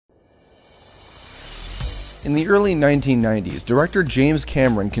In the early 1990s, director James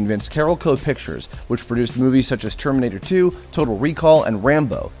Cameron convinced Carolco Pictures, which produced movies such as Terminator 2, Total Recall, and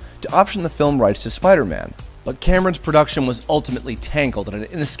Rambo, to option the film rights to Spider-Man. But Cameron's production was ultimately tangled in an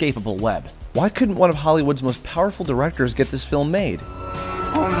inescapable web. Why couldn't one of Hollywood's most powerful directors get this film made?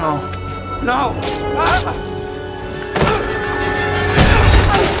 Oh no. No!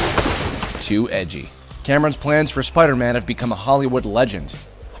 Too edgy. Cameron's plans for Spider-Man have become a Hollywood legend.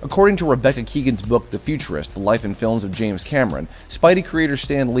 According to Rebecca Keegan's book, The Futurist, The Life and Films of James Cameron, Spidey creator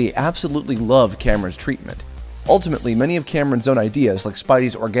Stan Lee absolutely loved Cameron's treatment. Ultimately, many of Cameron's own ideas, like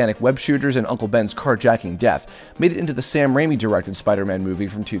Spidey's organic web shooters and Uncle Ben's carjacking death, made it into the Sam Raimi directed Spider-Man movie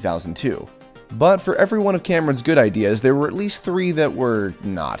from 2002. But for every one of Cameron's good ideas, there were at least 3 that were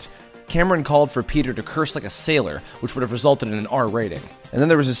not. Cameron called for Peter to curse like a sailor, which would have resulted in an R rating. And then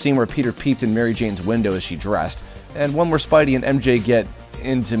there was a scene where Peter peeped in Mary Jane's window as she dressed, and one where Spidey and MJ get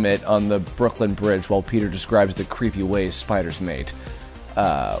intimate on the Brooklyn Bridge while Peter describes the creepy ways spiders mate.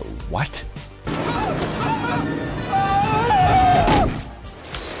 What?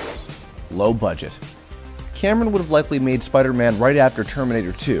 Low budget. Cameron would have likely made Spider-Man right after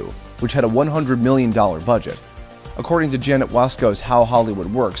Terminator 2, which had a $100 million budget. According to Janet Wasko's How Hollywood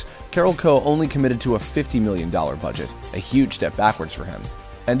Works, Carolco only committed to a $50 million budget, a huge step backwards for him.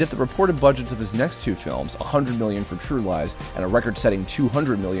 And if the reported budgets of his next 2 films, $100 million for True Lies and a record-setting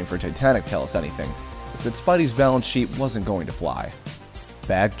 $200 million for Titanic, tell us anything, it's that Spidey's balance sheet wasn't going to fly.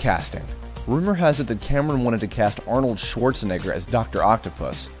 Bad casting. Rumor has it that Cameron wanted to cast Arnold Schwarzenegger as Dr.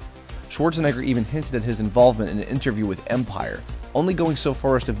 Octopus. Schwarzenegger even hinted at his involvement in an interview with Empire, only going so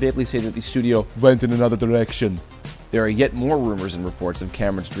far as to vaguely say that the studio went in another direction. There are yet more rumors and reports of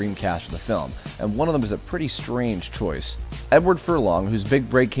Cameron's dream cast for the film, and one of them is a pretty strange choice. Edward Furlong, whose big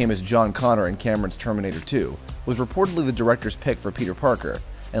break came as John Connor in Cameron's Terminator 2, was reportedly the director's pick for Peter Parker,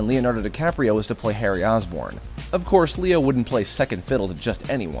 and Leonardo DiCaprio was to play Harry Osborn. Of course, Leo wouldn't play second fiddle to just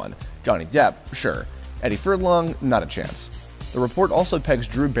anyone. Johnny Depp, sure. Eddie Furlong, not a chance. The report also pegs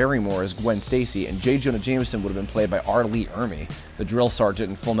Drew Barrymore as Gwen Stacy, and J. Jonah Jameson would have been played by R. Lee Ermey, the drill sergeant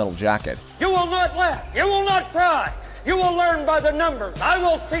in Full Metal Jacket. You will not laugh. You will not cry. You will learn by the numbers. I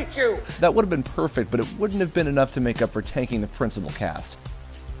will teach you. That would have been perfect, but it wouldn't have been enough to make up for tanking the principal cast.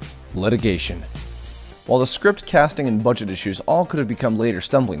 Litigation. While the script, casting, and budget issues all could have become later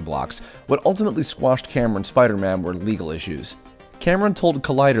stumbling blocks, what ultimately squashed Cameron's Spider-Man were legal issues. Cameron told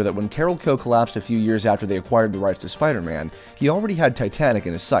Collider that when Carolco collapsed a few years after they acquired the rights to Spider-Man, he already had Titanic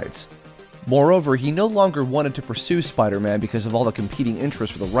in his sights. Moreover, he no longer wanted to pursue Spider-Man because of all the competing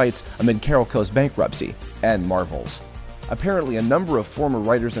interests for the rights amid Carolco's bankruptcy, and Marvel's. Apparently, a number of former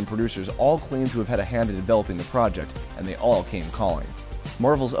writers and producers all claimed to have had a hand in developing the project, and they all came calling.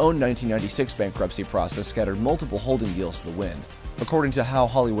 Marvel's own 1996 bankruptcy process scattered multiple holding deals to the wind. According to How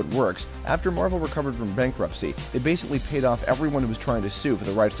Hollywood Works, after Marvel recovered from bankruptcy, they basically paid off everyone who was trying to sue for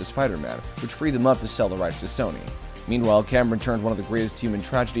the rights to Spider-Man, which freed them up to sell the rights to Sony. Meanwhile, Cameron turned one of the greatest human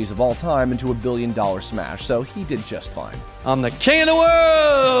tragedies of all time into a billion-dollar smash, so he did just fine. I'm the king of the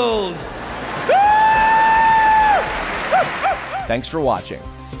world! Thanks for watching.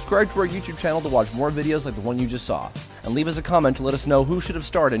 Subscribe to our YouTube channel to watch more videos like the one you just saw, and leave us a comment to let us know who should have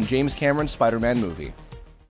starred in James Cameron's Spider-Man movie.